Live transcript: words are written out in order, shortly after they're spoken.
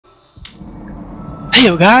Hey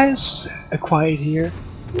yo guys, Quiet here.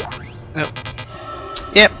 Oh.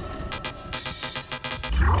 Yep.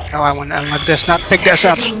 Oh, I want to unlock this, not pick this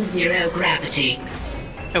up. Zero gravity.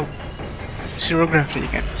 Oh. Zero gravity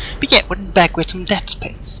again. But yeah, we're back with some Dead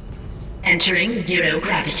Space. Entering zero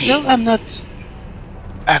gravity. No, I've not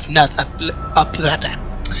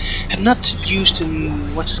used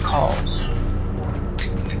in what's it called.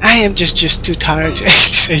 I am just too tired to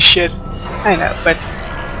say shit. I know, but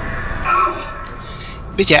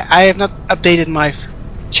yeah, I have not updated my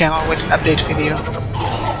channel with an update video.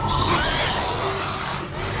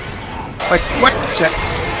 But what's that?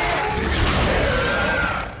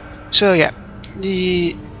 So yeah,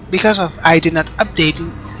 because of I did not update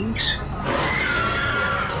things,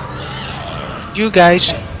 you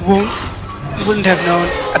guys wouldn't have known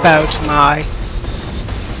about my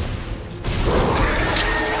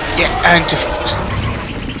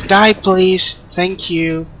antifreeze. Die please, thank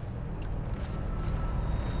you.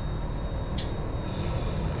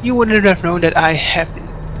 You wouldn't have known that I have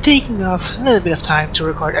been taking off a little bit of time to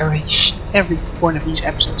record every one of these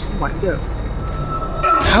episodes in one go.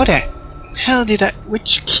 How the hell did I?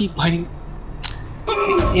 Which key binding?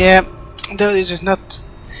 Yeah, though this is not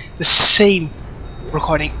the same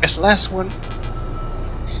recording as the last one.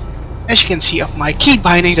 As you can see of my key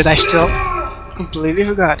binding that I still completely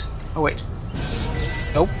forgot. Oh wait.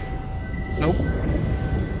 Nope. Nope.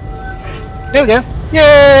 There we go.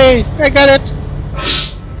 Yay! I got it!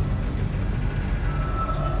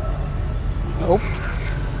 Nope.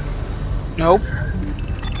 Nope.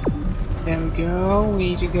 There we go. We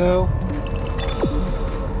need to go.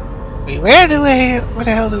 Wait, where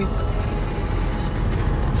the hell do we?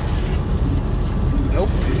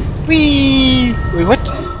 Nope. Wait, what?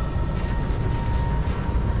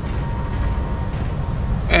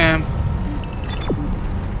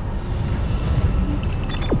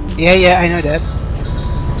 Yeah, I know that.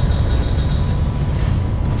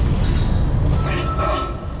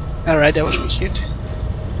 Alright, that was shit.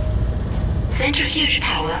 Centrifuge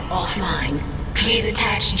power offline. Please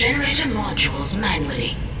attach generator modules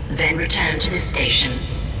manually, then return to the station.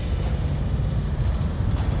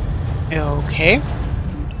 Okay.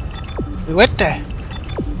 What the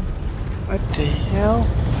hell?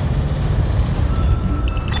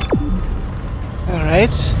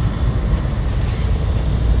 Alright.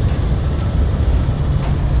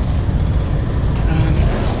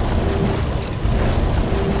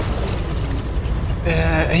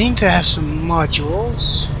 I need to have some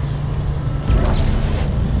modules.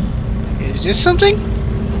 Is this something?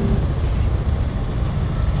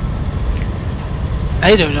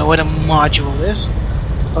 I don't know what a module is.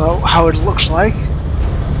 Or how it looks like.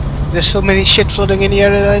 There's so many shit floating in the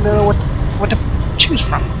air that I don't know what to choose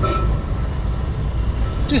from.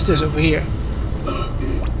 What is this over here?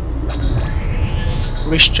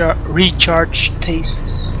 Recharge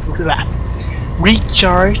stasis.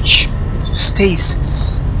 Recharge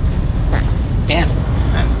stasis. Damn,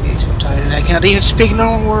 I'm really so tired. I cannot even speak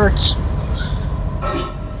normal words.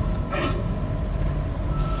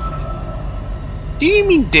 Do you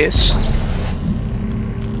mean this?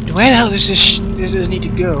 Where the hell does this need to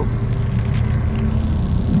go?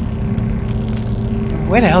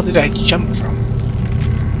 Where the hell did I jump from?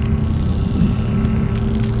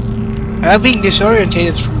 I'm being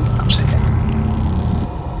disorientated from upside down.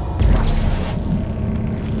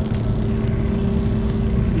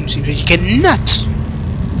 Seems that you cannot.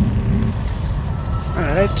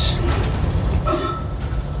 Alright.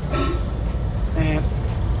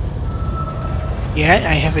 Yeah,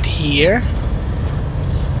 I have it here.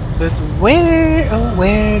 But where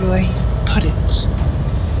do I put it?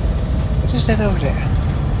 What is that over there?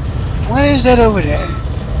 What is that over there?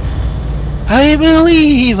 I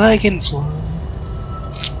believe I can fly.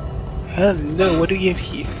 Hello, what do you have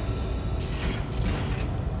here?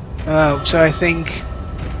 Oh, so I think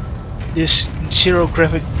this zero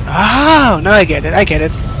gravity. Oh, now I get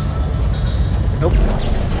it. Nope.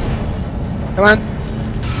 Come on.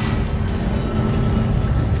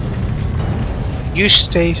 Use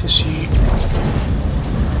stasis.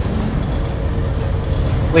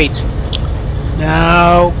 Wait.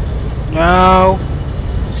 No.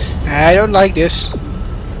 I don't like this.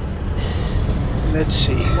 Let's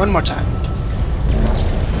see. One more time.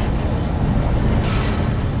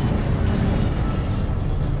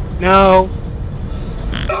 No.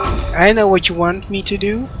 I know what you want me to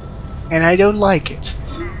do, and I don't like it.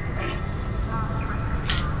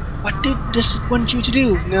 What does it want you to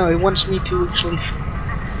do? No, it wants me to actually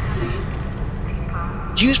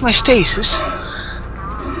use my stasis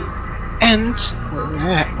and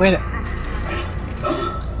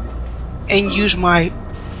and use my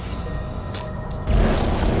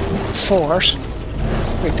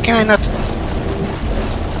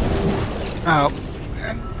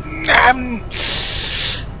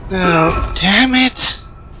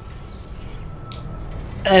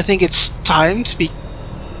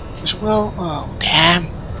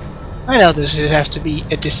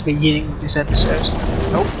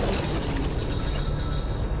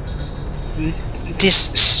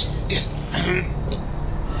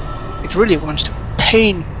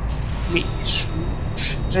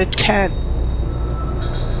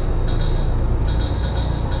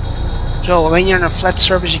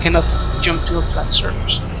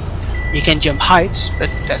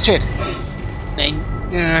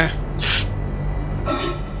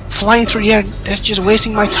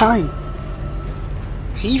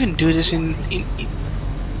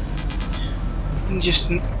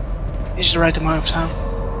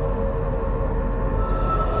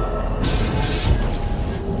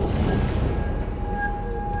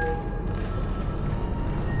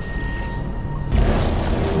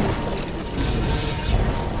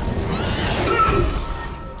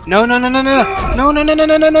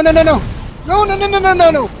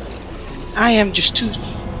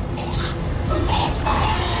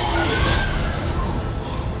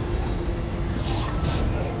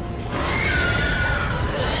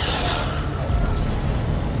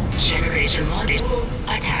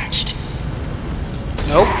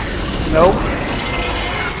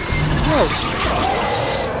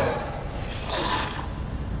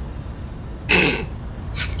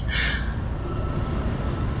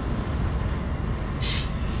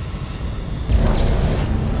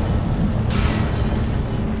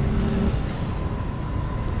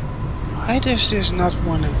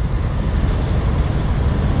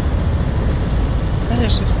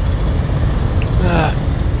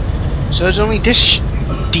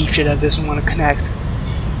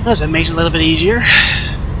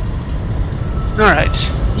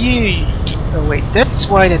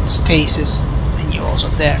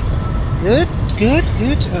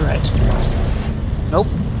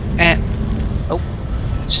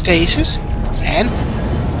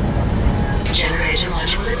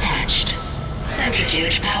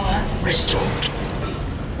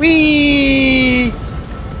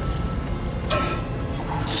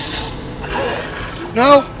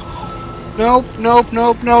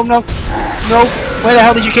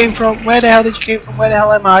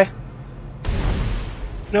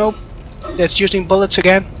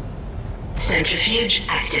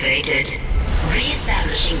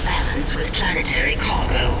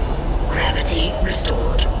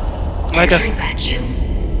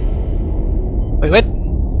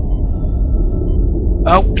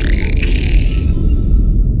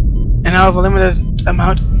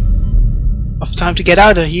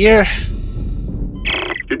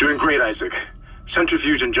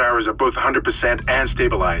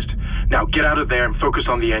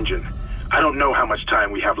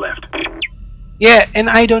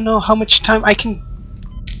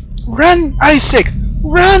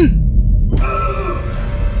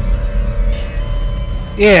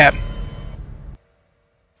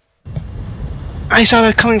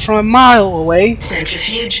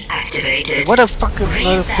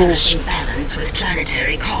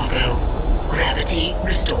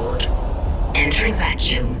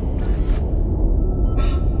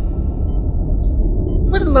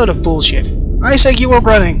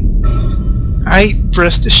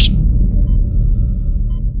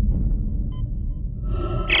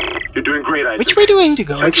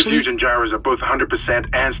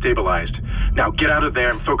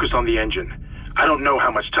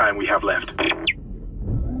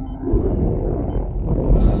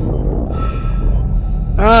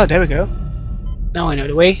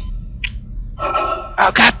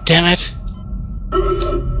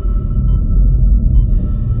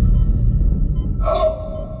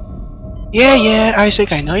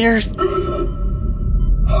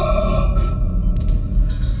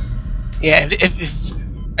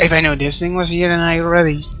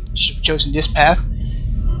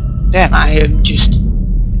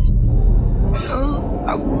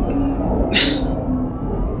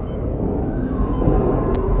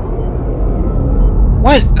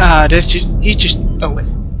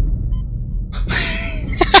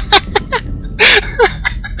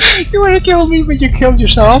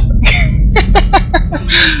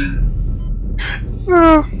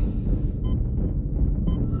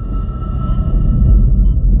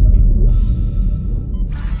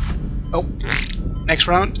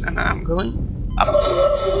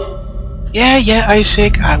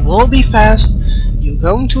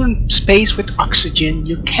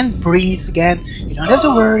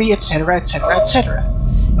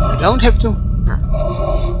I don't have to.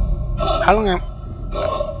 How long am?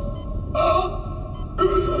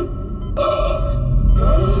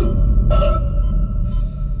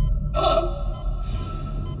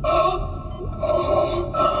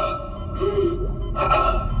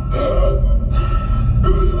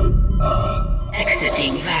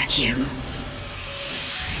 Exiting vacuum.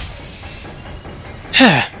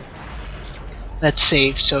 Let's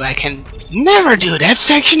save so I can never do that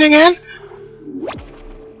section again.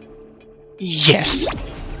 Yes.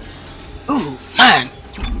 Ooh, man.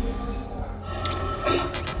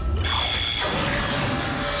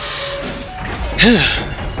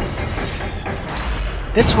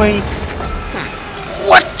 Let's wait.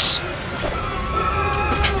 What?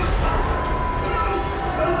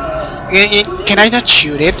 Can I not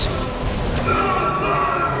shoot it?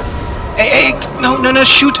 Hey, no,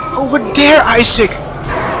 shoot over there, Isaac!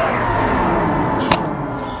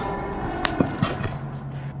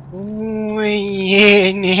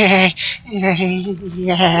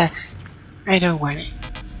 Yeah, I don't want it.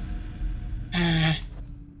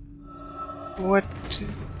 What?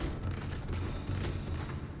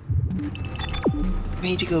 I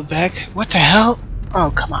need to go back. What the hell?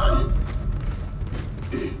 Oh, come on.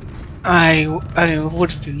 I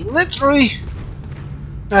would have been literally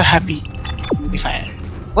not happy if I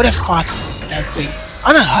would have fought that thing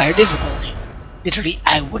on a higher difficulty. Literally,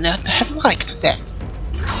 I would not have liked that.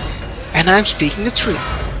 And I'm speaking the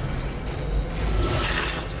truth.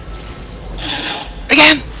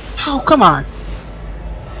 Again? Oh, come on.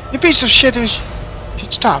 You piece of shit and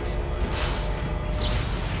should stop.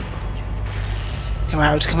 Come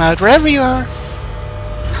out, wherever you are.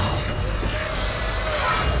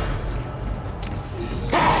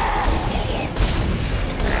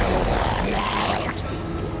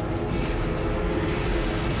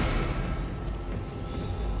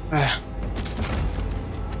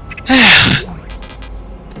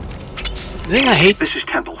 The thing I hate. This is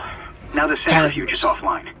Temple. Now the centrifuge is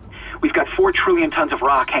offline. We've got 4 trillion tons of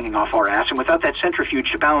rock hanging off our ass, and without that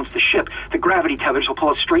centrifuge to balance the ship, the gravity tethers will pull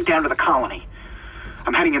us straight down to the colony.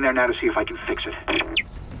 I'm heading in there now to see if I can fix it.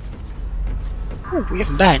 Oh, we have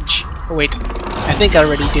a bench. Oh wait, I think I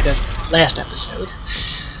already did that last episode.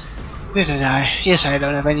 Didn't I? Yes, I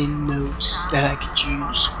don't have any notes that I could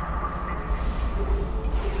use.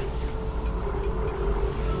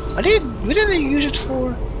 What did I use it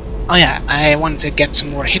for? Oh yeah, I wanted to get some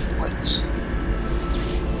more hit points.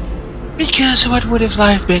 Because what would have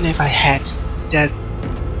life been if I had that?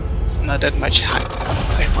 Not that much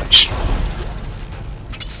that much.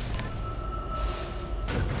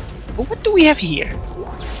 But what do we have here?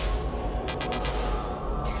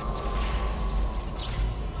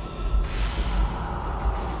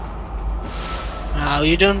 Oh,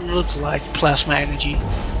 you don't look like plasma energy.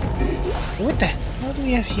 What the hell do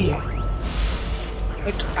we have here?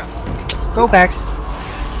 Go back.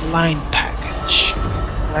 Line package.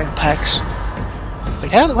 Line packs.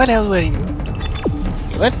 Wait, what else were you?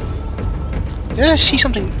 What? Did I see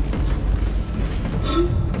something?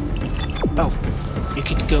 Oh, you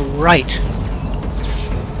could go right.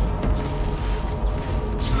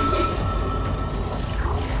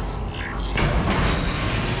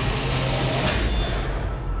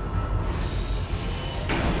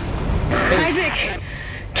 Isaac,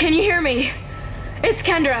 can you hear me? It's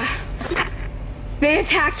Kendra. They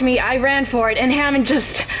attacked me, I ran for it, and Hammond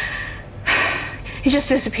he just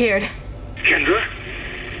disappeared. Kendra?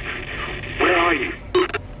 Where are you?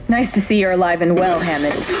 Nice to see you're alive and well,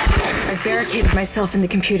 Hammond. I've barricaded myself in the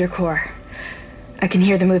computer core. I can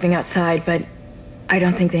hear them moving outside, but I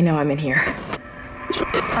don't think they know I'm in here.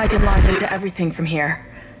 I can launch into everything from here.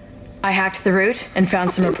 I hacked the route and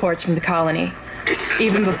found some reports from the colony.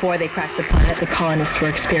 Even before they cracked the planet, the colonists were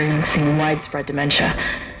experiencing widespread dementia.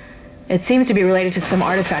 It seems to be related to some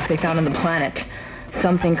artifact they found on the planet.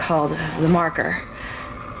 Something called the Marker.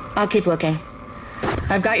 I'll keep looking.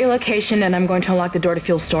 I've got your location and I'm going to unlock the door to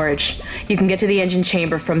fuel storage. You can get to the engine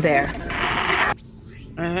chamber from there.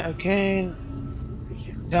 Okay.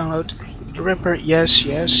 Download the Ripper. Yes,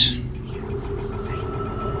 yes.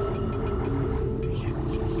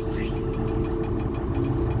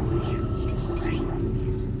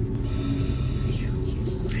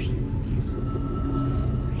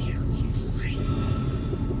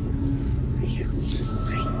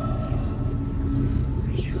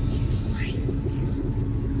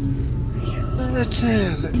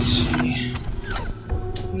 Let's see.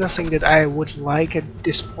 Nothing that I would like at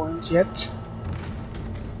this point yet.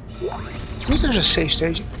 There's a safe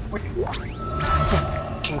station. Wait.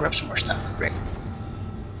 Can grab some more stuff. Great.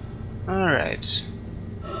 Alright.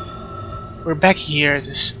 We're back here at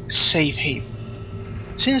this safe haven.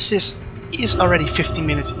 since this is already 15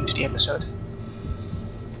 minutes into the episode,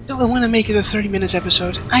 do I want to make it a 30 minutes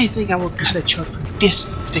episode? I think I will cut it short for this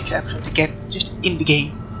particular episode to get just in the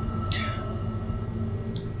game.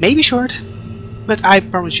 Maybe short, but I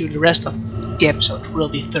promise you the rest of the episode will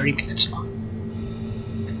be 30 minutes long.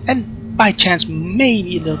 And by chance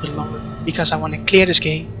maybe a little bit longer, because I want to clear this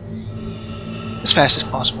game as fast as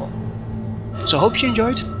possible. So hope you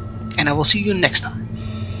enjoyed, and I will see you next time.